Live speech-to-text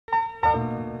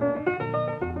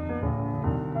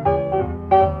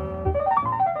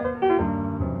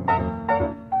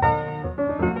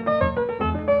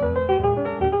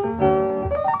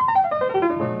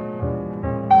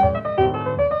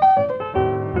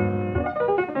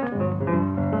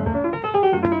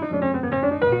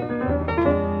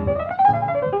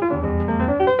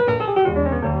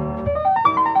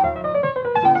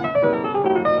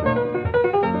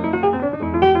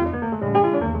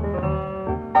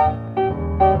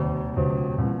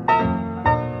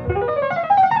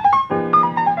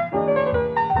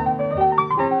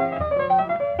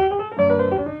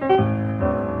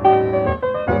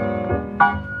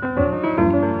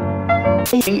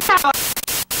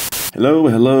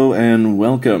Hello, and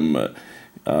welcome,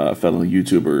 fellow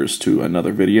YouTubers, to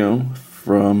another video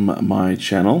from my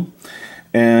channel.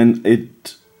 And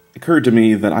it occurred to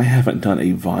me that I haven't done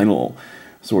a vinyl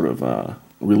sort of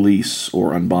release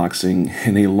or unboxing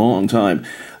in a long time.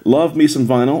 Love me some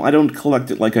vinyl. I don't collect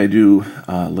it like I do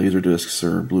Laserdiscs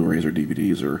or Blu-rays or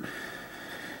DVDs or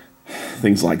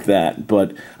things like that,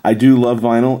 but I do love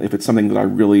vinyl. If it's something that I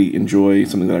really enjoy,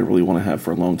 something that I really want to have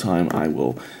for a long time, I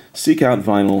will seek out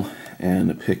vinyl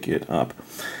and pick it up.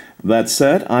 That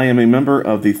said, I am a member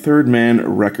of the Third Man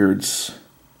Records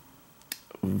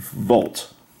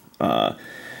Vault,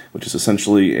 which is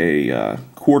essentially a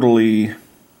quarterly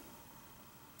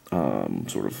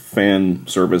sort of fan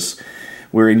service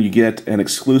wherein you get an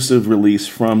exclusive release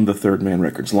from the Third Man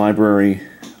Records library.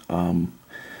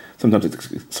 Sometimes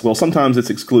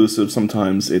it's exclusive,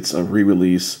 sometimes it's a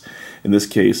re-release. In this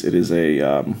case, it is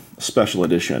a special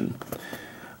edition.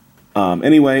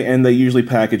 Anyway, and they usually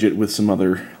package it with some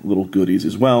other little goodies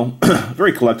as well.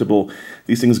 Very collectible.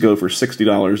 These things go for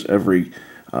 $60 every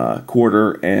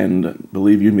quarter, and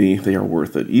believe you me, they are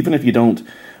worth it. Even if you don't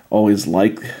always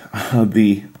like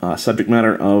the subject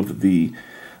matter of the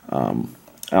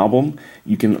album,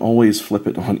 you can always flip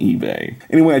it on eBay.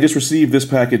 Anyway, I just received this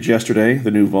package yesterday,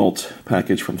 the new Vault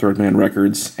package from Third Man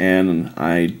Records, and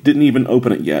I didn't even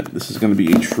open it yet. This is going to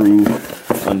be a true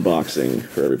unboxing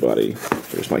for everybody.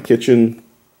 There's my kitchen.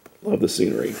 Love the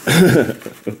scenery.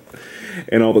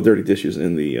 And all the dirty dishes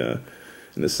in the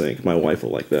sink. My wife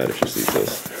will like that if she sees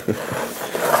this.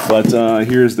 But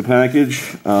here's the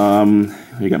package.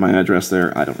 You got my address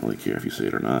there. I don't really care if you see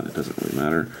it or not. It doesn't really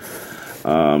matter.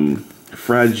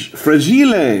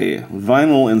 Fragile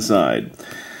vinyl inside.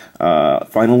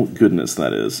 Final goodness,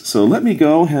 that is. So let me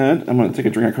go ahead. I'm going to take a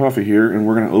drink of coffee here, and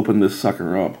we're going to open this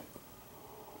sucker up.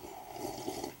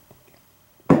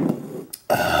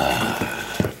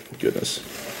 Goodness.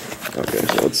 Okay,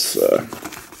 so let's.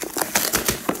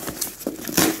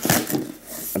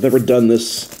 I've never done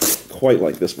this quite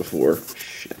like this before.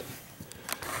 Shit.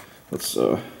 Let's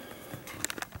try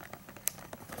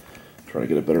to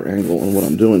get a better angle on what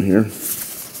I'm doing here.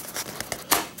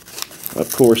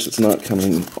 Of course, it's not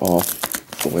coming off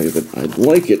the way that I'd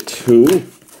like it to.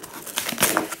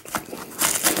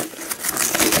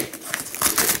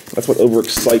 That's what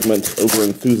overexcitement,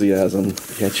 overenthusiasm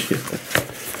gets you.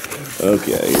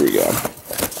 Okay, here we go.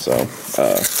 So,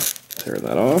 tear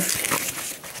that off.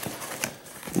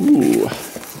 Ooh,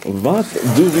 what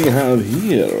do we have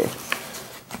here?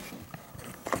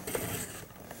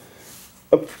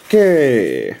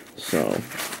 Okay, so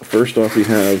first off we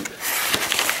have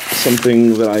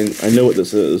something that I know what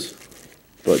this is,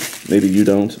 but maybe you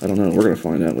don't. I don't know. We're going to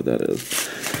find out what that is.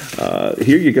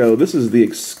 Here you go. This is the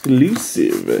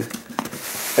exclusive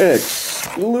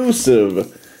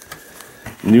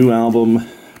new album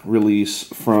release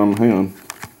from, hang on,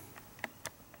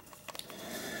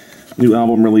 new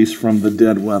album release from The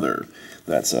Dead Weather.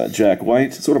 That's Jack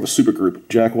White, sort of a supergroup.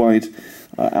 Jack White,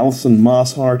 Alison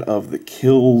Mosshart of The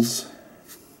Kills.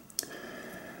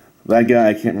 That guy,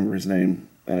 I can't remember his name,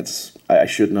 and I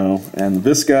should know. And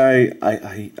this guy,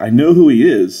 I know who he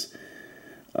is.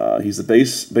 He's the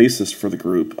bassist for the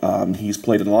group. He's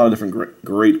played in a lot of different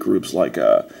great groups like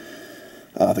the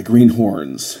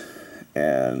Greenhorns,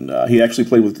 and he actually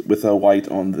played with White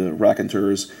on the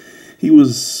Raconteurs. He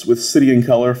was with City and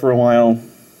Color for a while.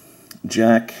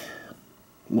 Jack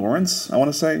Lawrence, I want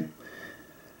to say.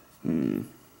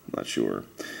 Not sure.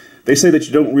 They say that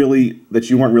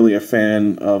you weren't really a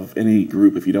fan of any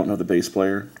group if you don't know the bass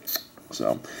player.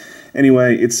 So,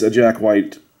 anyway, it's a Jack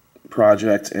White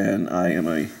project, and I am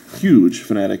a huge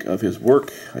fanatic of his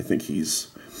work. I think he's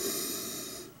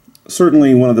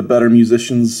certainly one of the better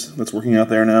musicians that's working out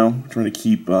there now, trying to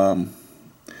keep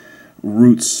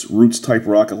roots type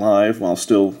rock alive while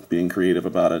still being creative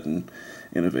about it and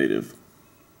innovative.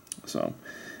 So,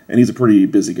 and he's a pretty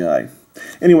busy guy.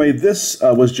 Anyway, this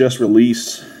was just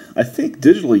released, I think,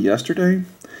 digitally yesterday.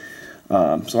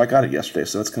 So I got it yesterday,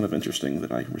 so that's kind of interesting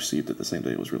that I received it the same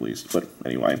day it was released. But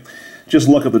anyway, just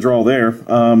luck of the draw there.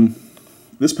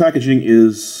 This packaging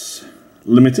is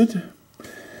limited.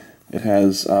 It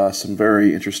has some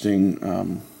very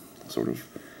interesting sort of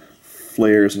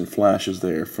flares and flashes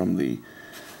there from the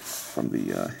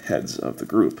heads of the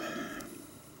group.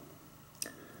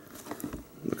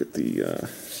 Look at the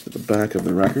back of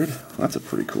the record. That's a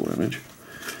pretty cool image.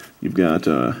 You've got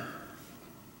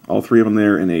all three of them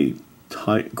there in a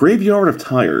graveyard of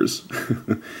tires,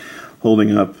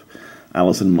 holding up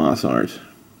Alison Mosshart.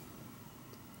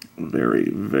 Very,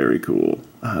 very cool.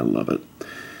 I love it.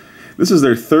 This is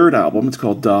their third album. It's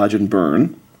called Dodge and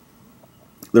Burn.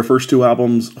 Their first two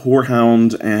albums,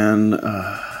 Whorehound and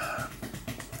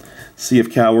Sea of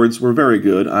Cowards, were very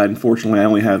good. Unfortunately, I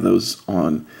only have those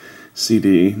on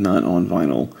CD, not on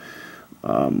vinyl.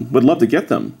 Would love to get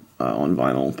them on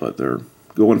vinyl, but they're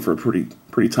going for a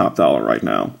pretty top dollar right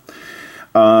now.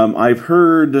 I've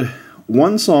heard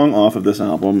one song off of this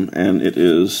album, and it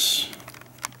is...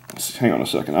 Hang on a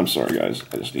second. I'm sorry, guys.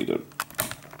 I just need to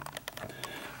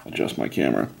adjust my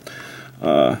camera.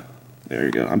 There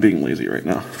you go. I'm being lazy right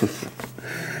now.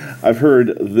 I've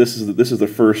heard this is the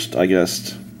first, I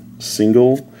guess,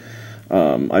 single.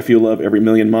 I Feel Love Every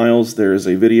Million Miles. There is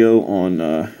a video on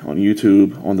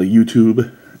YouTube, on the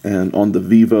YouTube, and on the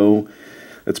Vivo.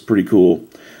 That's pretty cool.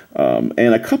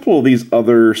 And a couple of these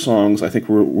other songs I think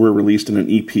were released in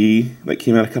an EP that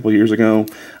came out a couple years ago.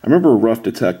 I remember Rough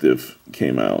Detective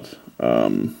came out,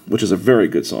 which is a very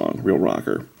good song, real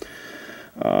rocker.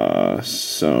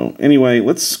 So anyway,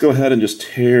 let's go ahead and just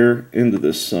tear into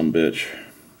this sumbitch,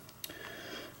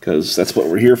 because that's what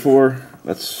we're here for.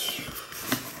 We'll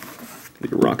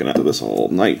be rocking out to this all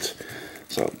night.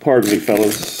 So pardon me,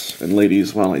 fellas and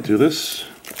ladies, while I do this.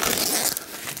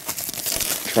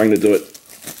 Trying to do it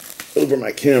over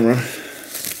my camera.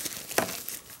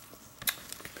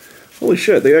 Holy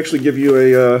shit, they actually give you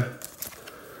a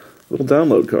little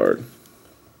download card.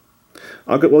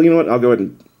 Well, you know what? I'll go ahead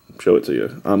and show it to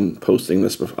you. I'm posting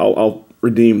this before. I'll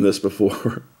redeem this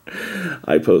before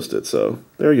I post it. So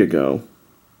there you go.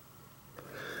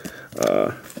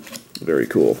 Very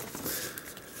cool.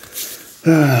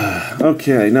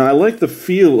 Okay, now I like the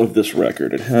feel of this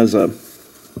record. It has a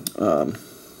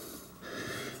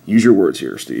use your words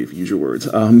here, Steve. Use your words.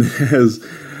 It has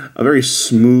a very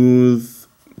smooth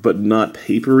but not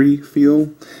papery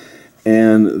feel,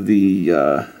 and the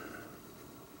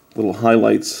little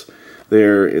highlights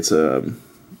there. It's a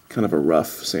kind of a rough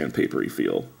sandpapery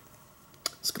feel.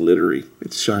 It's glittery.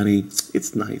 It's shiny.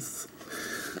 It's nice.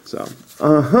 So,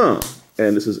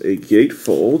 and this is a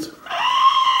gatefold.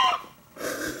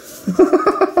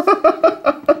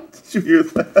 Did you hear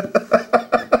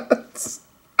that?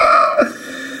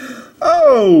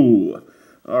 Oh!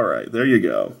 Alright, there you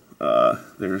go.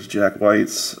 There's Jack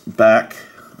White's back,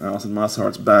 Alison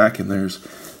Mosshart's back, and there's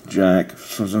Jack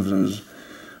front.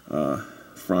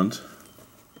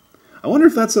 I wonder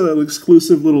if that's an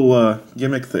exclusive little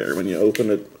gimmick there when you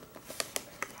open it.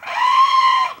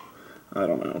 I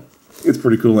don't know. It's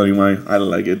pretty cool anyway. I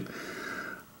like it.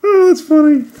 Oh, that's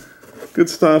funny. Good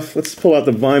stuff. Let's pull out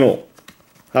the vinyl.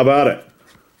 How about it?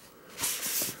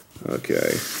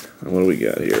 Okay. What do we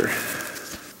got here?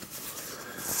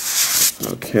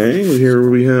 Okay, here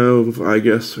we have, I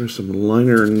guess, there's some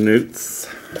liner notes.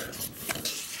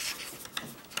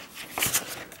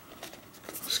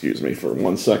 Excuse me for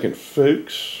 1 second,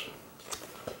 folks.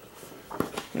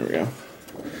 There we go.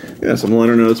 Yeah, some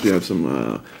liner notes. We have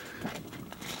some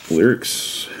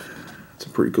lyrics. It's a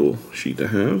pretty cool sheet to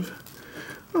have.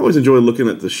 I always enjoy looking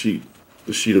at the sheet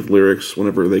of lyrics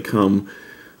whenever they come,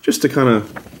 just to kind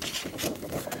of,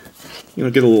 you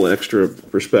know, get a little extra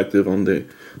perspective on the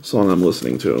song I'm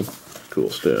listening to. Cool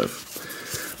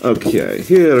stuff. Okay,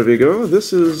 here we go.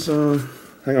 This is,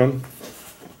 hang on.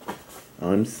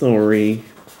 I'm sorry.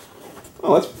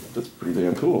 Oh, that's pretty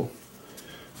damn cool.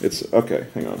 It's, okay,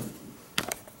 hang on.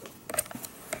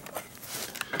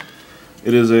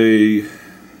 It is a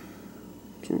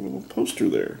sort of a little poster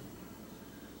there.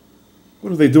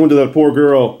 What are they doing to that poor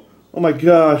girl? Oh my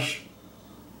gosh.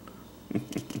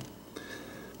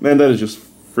 Man, that is just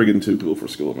friggin' too cool for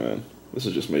school, man. This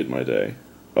has just made my day.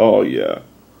 Oh yeah.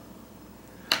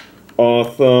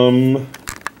 Awesome.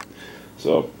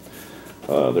 So,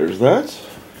 there's that.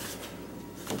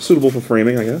 Suitable for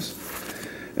framing, I guess.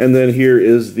 And then here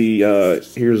is the,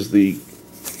 here's the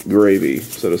gravy,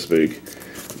 so to speak.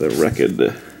 The record.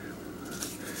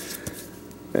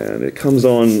 And it comes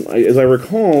on, as I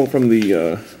recall from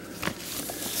the,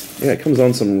 yeah, it comes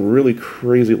on some really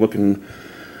crazy looking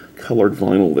colored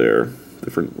vinyl there.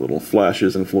 Different little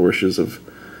flashes and flourishes of,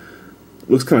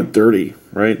 looks kind of dirty,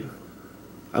 right?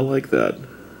 I like that.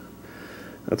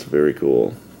 That's very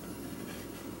cool.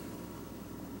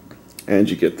 And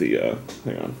you get the,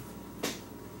 hang on.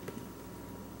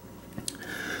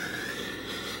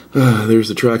 There's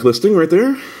the track listing right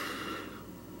there.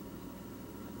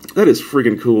 That is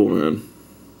friggin' cool, man.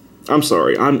 I'm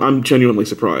sorry. I'm genuinely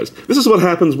surprised. This is what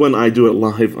happens when I do a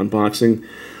live unboxing.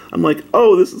 I'm like,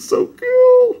 oh, this is so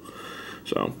cool.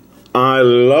 So, I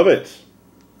love it.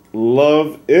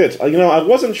 Love it. You know, I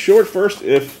wasn't sure at first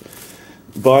if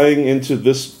buying into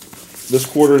this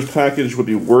quarter's package would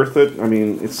be worth it. I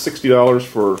mean, it's $60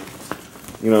 for,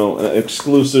 you know, an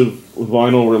exclusive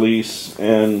vinyl release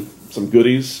and some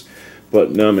goodies.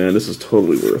 But no, man, this is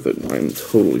totally worth it. I'm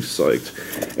totally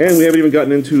psyched. And we haven't even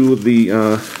gotten into the,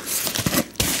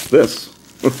 this.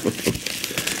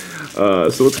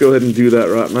 So let's go ahead and do that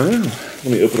right now. Let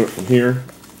me open it from here,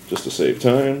 just to save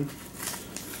time.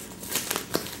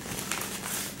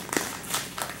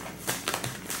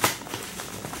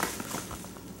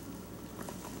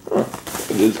 Oh,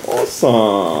 it is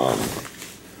awesome.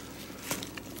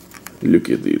 Look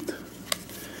at it.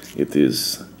 It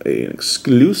is an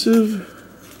exclusive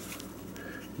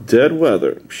Dead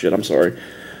Weather. Shit, I'm sorry.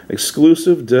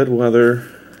 Exclusive Dead Weather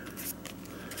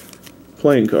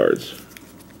playing cards.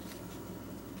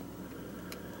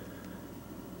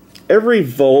 Every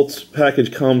Vault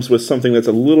package comes with something that's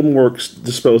a little more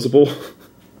disposable.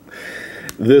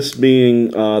 This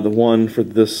being the one for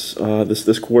this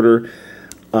this quarter.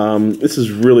 This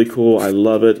is really cool. I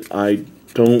love it. I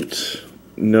don't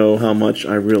know how much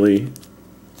I really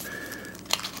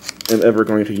am ever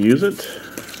going to use it.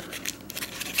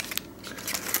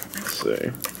 Let's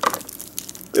see.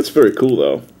 It's very cool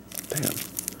though. Damn.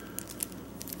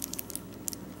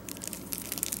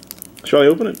 Shall I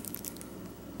open it?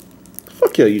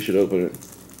 Fuck yeah, you should open it.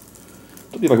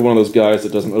 Don't be like one of those guys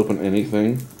that doesn't open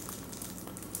anything.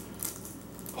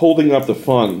 Holding up the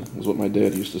fun is what my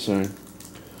dad used to say.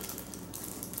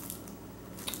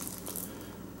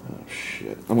 Oh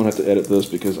shit. I'm gonna have to edit this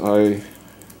because I...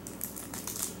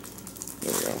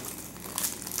 There we go.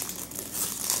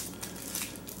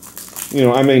 You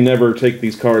know, I may never take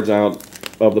these cards out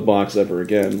of the box ever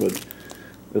again, but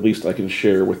at least I can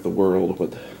share with the world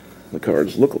what the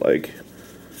cards look like.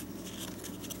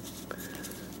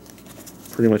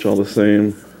 Pretty much all the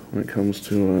same when it comes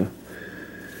to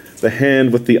the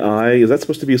hand with the eye. Is that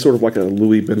supposed to be sort of like a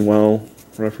Louis Benoit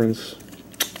reference?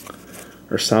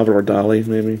 Or Salvador Dali,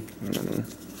 maybe? I don't know.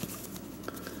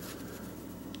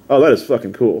 Oh, that is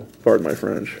fucking cool. Pardon my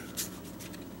French.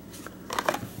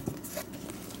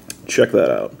 Check that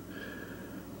out.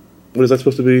 What is that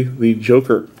supposed to be? The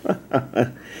Joker.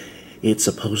 It's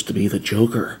supposed to be the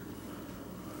Joker.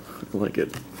 I like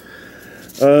it.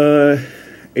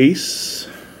 Ace.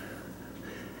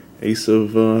 Ace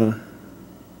of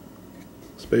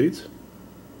spades.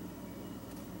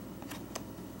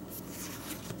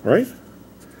 Right?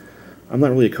 I'm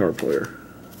not really a card player.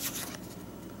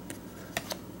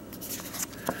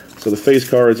 So the face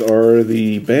cards are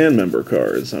the band member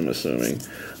cards, I'm assuming.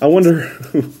 I wonder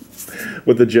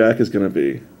what the Jack is going to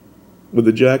be. Would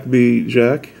the Jack be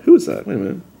Jack? Who is that? Wait a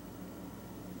minute.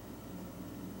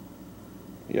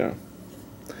 Yeah.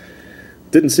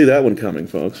 Didn't see that one coming,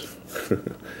 folks.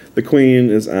 The Queen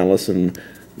is Allison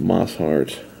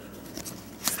Mosshart.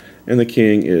 And the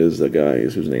King is the guy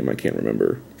whose name I can't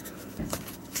remember.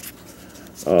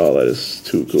 Oh, that is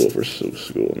too cool for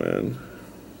school, man.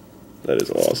 That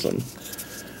is awesome.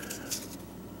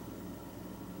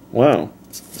 Wow.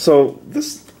 So,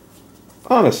 this,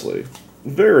 honestly,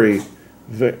 very,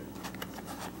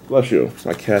 bless you,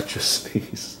 my cat just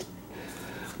sneezed.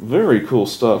 Very cool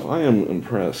stuff. I am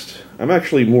impressed. I'm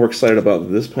actually more excited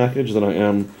about this package than I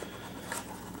am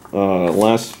the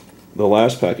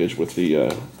last package with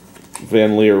the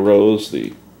Van Leer Rose,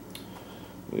 the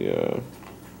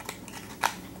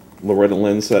Loretta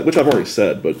Lynn set, which I've already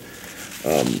said, but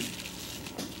I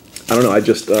don't know. I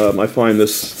just I find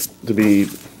this to be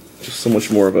just so much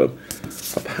more of a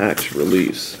packed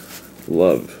release.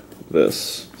 Love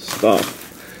this stuff.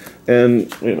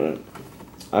 And wait a minute.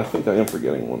 I think I am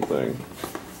forgetting one thing.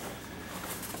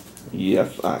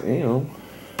 Yes, I am.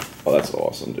 Oh, that's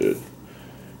awesome, dude.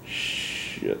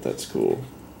 Shit, that's cool.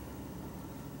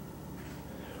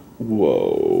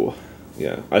 Whoa.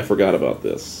 Yeah, I forgot about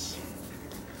this.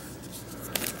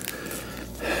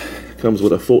 Comes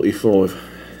with a 45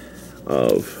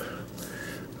 of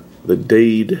the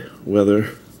Dade Weather.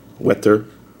 You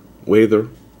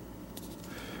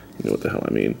know what the hell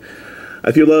I mean.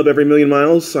 I Feel Love Every Million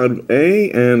Miles, Side A,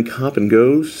 and Cop and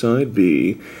Go, Side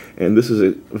B. And this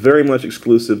is very much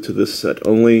exclusive to this set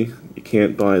only. You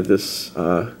can't buy this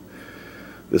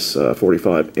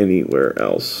 45 anywhere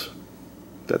else.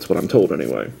 That's what I'm told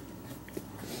anyway.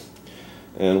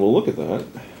 And we'll look at that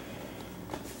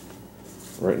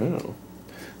right now.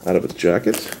 Out of its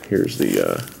jacket, here's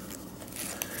the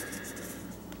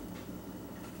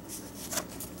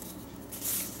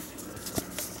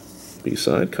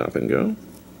B-side, Cop and Go.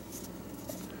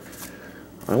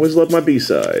 I always love my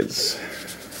B-sides.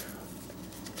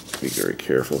 Be very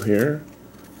careful here.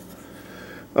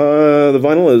 The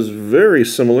vinyl is very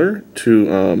similar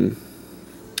to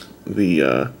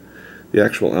the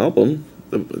actual album.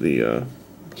 The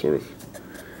sort of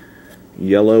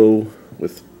yellow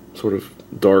with sort of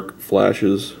dark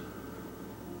flashes.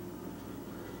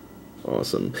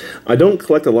 Awesome. I don't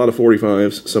collect a lot of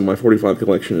 45s, so my 45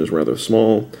 collection is rather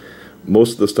small.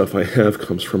 Most of the stuff I have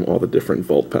comes from all the different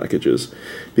vault packages,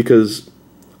 because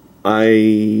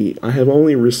I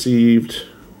haven't received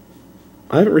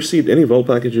any vault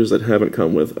packages that haven't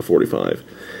come with a 45.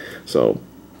 So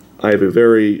I have a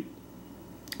very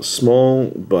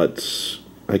small but,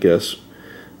 I guess,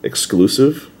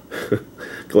 exclusive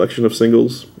collection of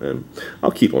singles, and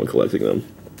I'll keep on collecting them.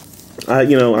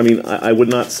 I would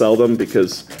not sell them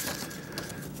because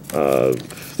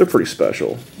they're pretty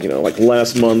special. Like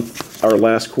last month, or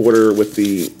last quarter with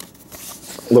the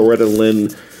Loretta Lynn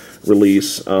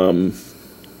release,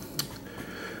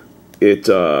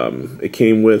 it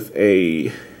came with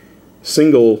a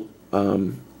single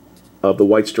of the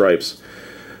White Stripes,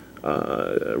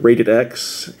 Rated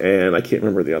X, and I can't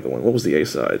remember the other one. What was the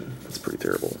A-side? That's pretty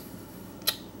terrible.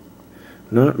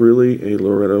 Not really a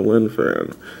Loretta Lynn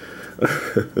fan.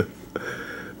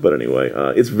 But anyway,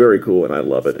 it's very cool, and I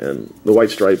love it. And the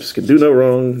White Stripes can do no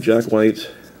wrong. Jack White,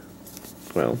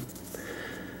 well,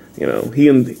 he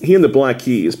and the Black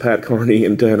Keys, Pat Carney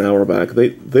and Dan Auerbach, they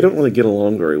don't really get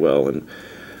along very well, and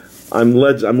I'm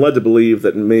led to believe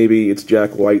that maybe it's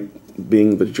Jack White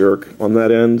being the jerk on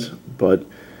that end, but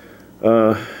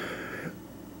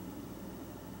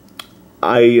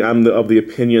I'm of the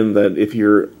opinion that if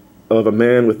you're of a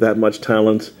man with that much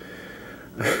talent,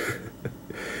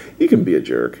 he can be a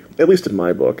jerk, at least in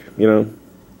my book.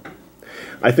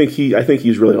 I think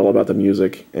he's really all about the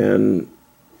music and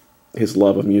his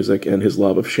love of music and his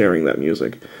love of sharing that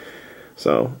music.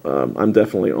 So I'm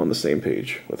definitely on the same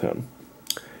page with him.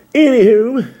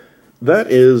 Anywho,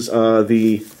 that is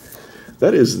the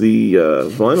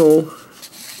vinyl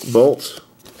vault,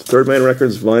 Third Man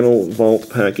Records vinyl vault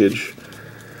package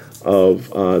of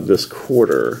this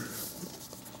quarter.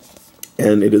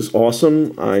 And it is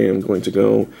awesome. I am going to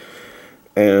go,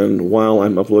 and while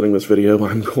I'm uploading this video,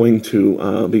 I'm going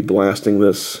to be blasting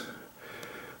this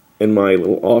in my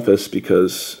little office,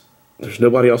 because there's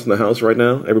nobody else in the house right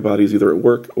now. Everybody's either at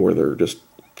work or they're just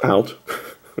out.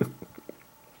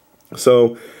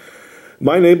 So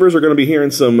my neighbors are going to be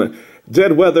hearing some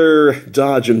Dead Weather,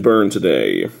 Dodge and Burn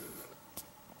today.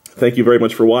 Thank you very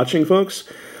much for watching, folks.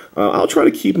 I'll try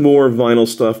to keep more vinyl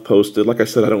stuff posted. Like I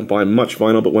said, I don't buy much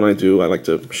vinyl, but when I do, I like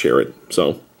to share it.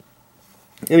 So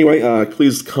anyway,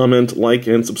 please comment, like,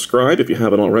 and subscribe if you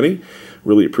haven't already.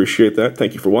 Really appreciate that.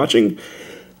 Thank you for watching.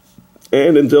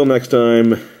 And until next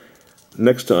time,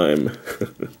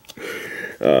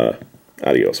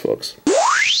 adios, folks.